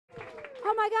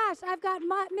Oh my gosh, I've got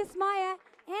Miss Maya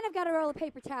and I've got a roll of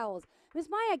paper towels. Miss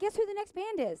Maya, guess who the next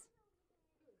band is?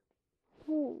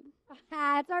 Who?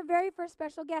 It's our very first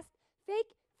special guest,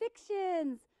 Fake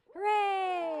Fictions.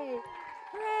 Hooray!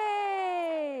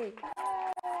 Hooray!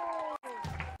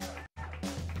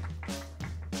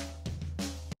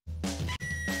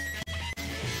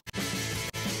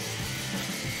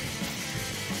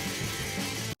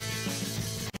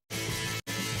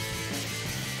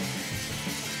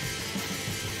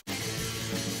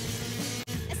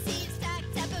 I see you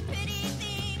stacked up of pretty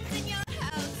things in your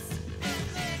house.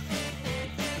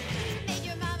 Made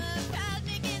your mama proud,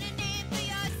 making a name for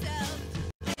yourself.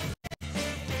 As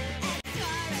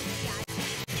far as the eye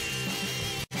can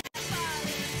see, they're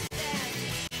falling to their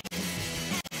knees.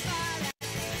 As far as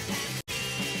they can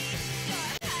see,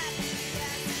 you're happy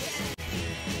as can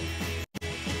be.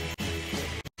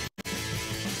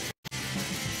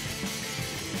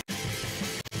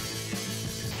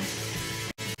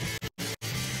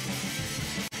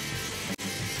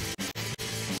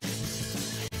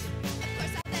 Of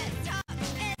course, all this talk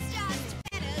is just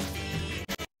fantasy.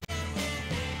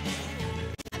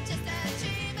 I'm just a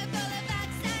dreamer full of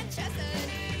facts and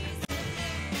atrocities.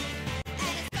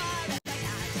 And as far as I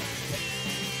can see,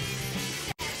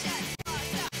 they're just more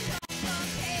stuff on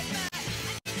paper. I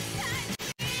need time to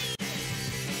breathe.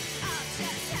 I'll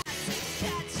just have to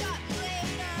catch up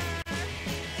later.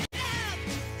 Enough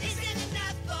isn't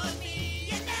enough for me.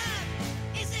 Enough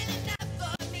isn't enough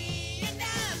for me.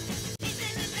 Enough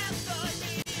isn't enough for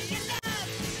me. Enough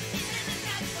isn't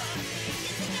enough for me.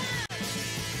 It's enough.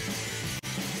 Enough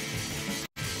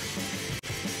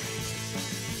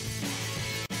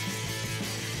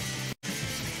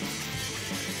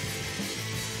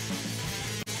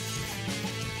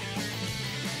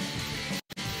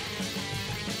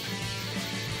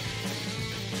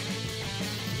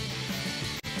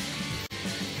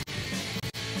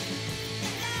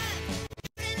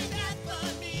isn't enough for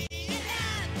me.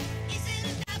 Enough isn't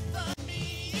enough for me.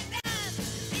 Enough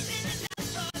isn't enough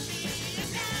for me.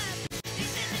 Enough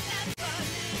isn't enough for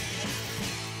me.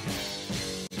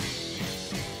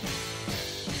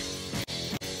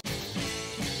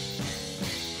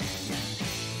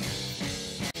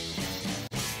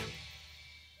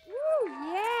 Woo,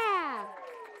 yeah!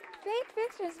 Fake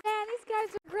Fictions, man, these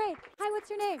guys are great. Hi, what's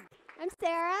your name? I'm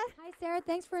Sarah. Hi, Sarah.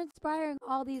 Thanks for inspiring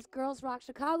all these Girls Rock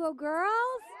Chicago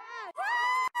girls.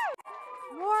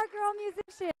 More girl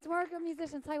musicians. More girl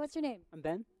musicians. Hi, what's your name? I'm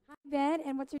Ben. Hi, Ben.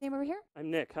 And what's your name over here? I'm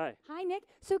Nick. Hi. Hi, Nick.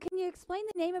 So can you explain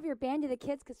the name of your band to the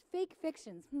kids? Because Fake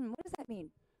Fictions, what does that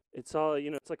mean? It's all,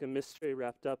 it's like a mystery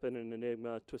wrapped up in an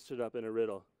enigma, twisted up in a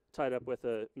riddle, tied up with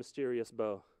a mysterious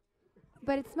bow.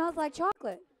 But it smells like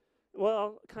chocolate.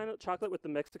 Well, kind of chocolate with the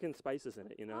Mexican spices in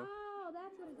it, Oh,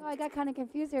 that's what I got kind of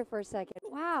confused here for a second.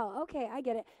 Wow. Okay, I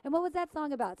get it. And what was that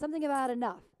song about? Something about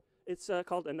enough. It's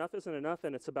called Enough Isn't Enough,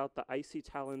 and it's about the icy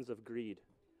talons of greed.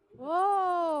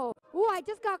 Whoa. Ooh, I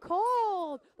just got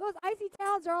cold. Those icy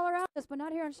towels are all around us, but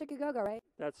not here on Chic-A-Go-Go, right?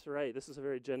 That's right. This is a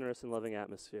very generous and loving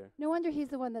atmosphere. No wonder he's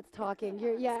the one that's talking.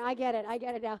 Yeah, I get it. I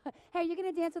get it now. Hey, you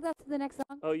going to dance with us to the next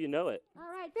song? Oh, you know it. All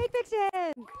right, Fake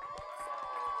Fiction.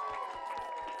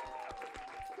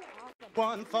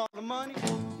 One for the money,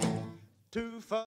 two for